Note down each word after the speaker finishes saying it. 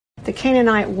The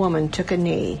Canaanite woman took a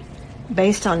knee,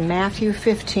 based on Matthew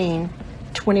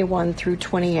 15:21 through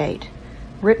 28,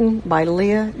 written by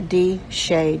Leah D.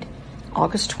 Schade,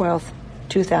 August 12,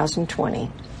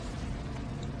 2020.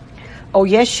 Oh,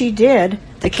 yes, she did.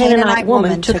 The Canaanite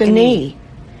woman took a knee.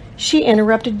 She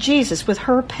interrupted Jesus with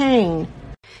her pain.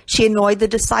 She annoyed the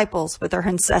disciples with her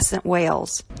incessant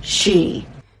wails. She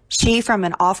from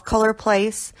an off-color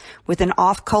place with an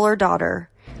off-color daughter,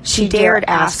 she dared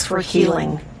ask for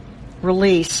healing,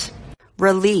 relief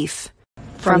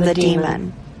from the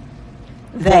demon.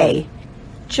 They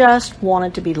just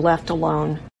wanted to be left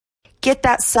alone. Get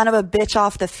that son of a bitch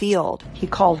off the field, he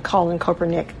called Colin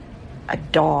Kopernik a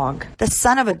dog. The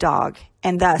son of a dog,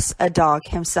 and thus a dog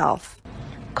himself.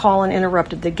 Colin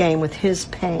interrupted the game with his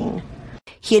pain.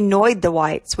 He annoyed the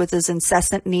whites with his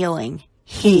incessant kneeling.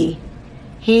 He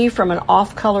from an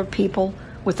off-color people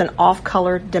with an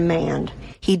off-color demand.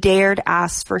 He dared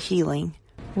ask for healing.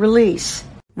 Relief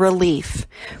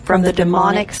from the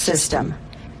demonic system.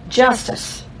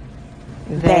 Justice.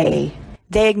 They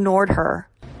ignored her.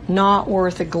 Not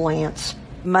worth a glance.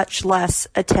 Much less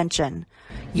attention.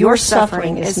 Your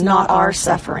suffering is not our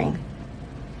suffering.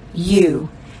 You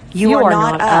are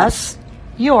not us.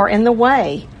 You're in the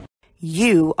way.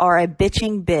 You are a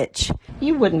bitching bitch.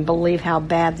 You wouldn't believe how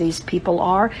bad these people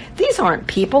are. These aren't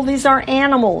people. These are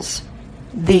animals.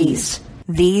 These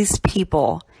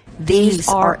people. These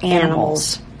are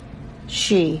animals.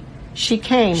 She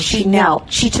came. She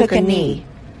knelt. She took a knee.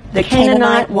 The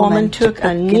Canaanite woman took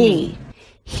a knee.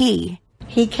 He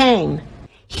came.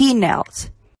 He knelt.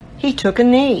 He took a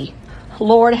knee.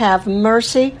 Lord, have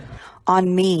mercy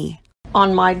on me,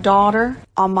 on my daughter,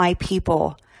 on my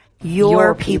people.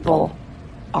 Your people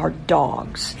are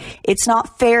dogs. It's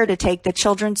not fair to take the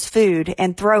children's food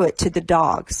and throw it to the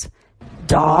dogs.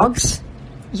 Dogs?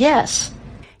 Yes.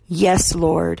 Yes,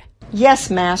 Lord. Yes,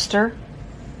 Master.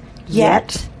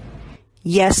 Yet.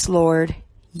 Yes, Lord.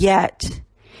 Yet.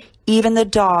 Even the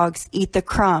dogs eat the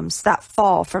crumbs that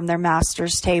fall from their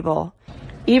master's table.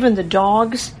 Even the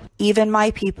dogs? Even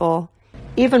my people.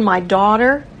 Even my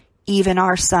daughter? Even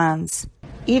our sons.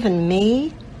 Even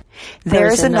me? There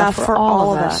is enough for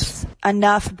all of us.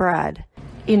 Enough bread.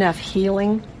 Enough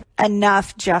healing.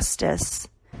 Enough justice.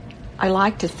 I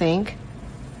like to think,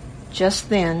 just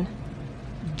then,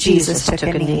 Jesus took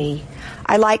a knee.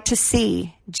 I like to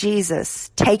see Jesus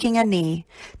taking a knee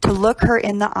to look her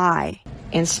in the eye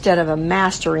instead of a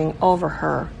mastering over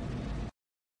her.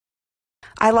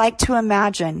 I like to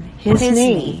imagine his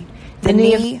knee, the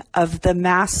knee of the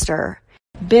master,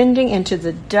 bending into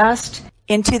the dust,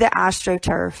 into the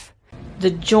astroturf, the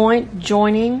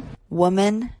joining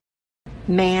woman,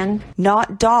 man,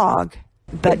 not dog,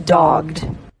 but dogged.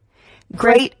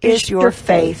 Great is your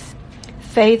faith.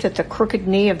 Faith at the crooked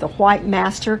knee of the white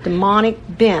master, demonic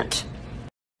bent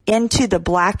into the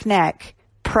black neck,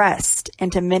 pressed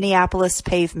into Minneapolis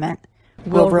pavement,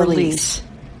 will release.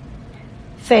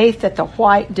 Faith that the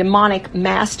white demonic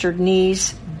master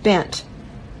knees bent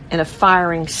in a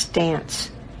firing stance,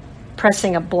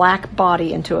 pressing a black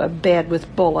body into a bed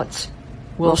with bullets,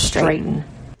 will straighten.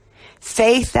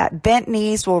 Faith that bent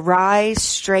knees will rise,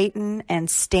 straighten, and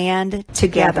stand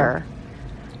together.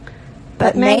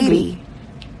 But maybe,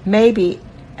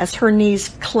 as her knees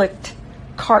clicked,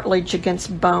 cartilage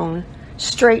against bone,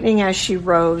 straightening as she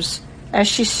rose, as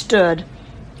she stood,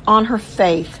 on her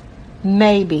faith,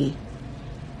 maybe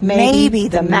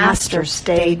the master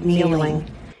stayed kneeling.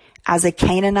 As a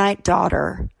Canaanite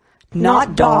daughter,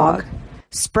 not dog,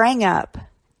 sprang up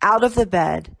out of the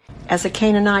bed. As a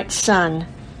Canaanite son,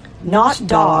 not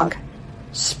dog,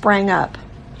 sprang up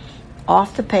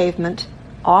off the pavement,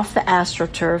 off the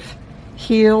astroturf,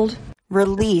 healed,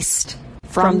 released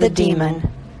from the demon,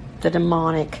 the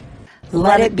demonic.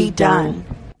 Let it be done.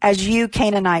 As you,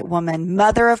 Canaanite woman,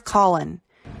 mother of Colin,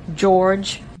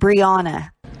 George,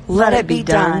 Brianna, let it be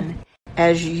done.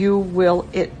 As you will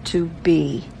it to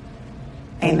be.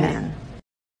 Amen.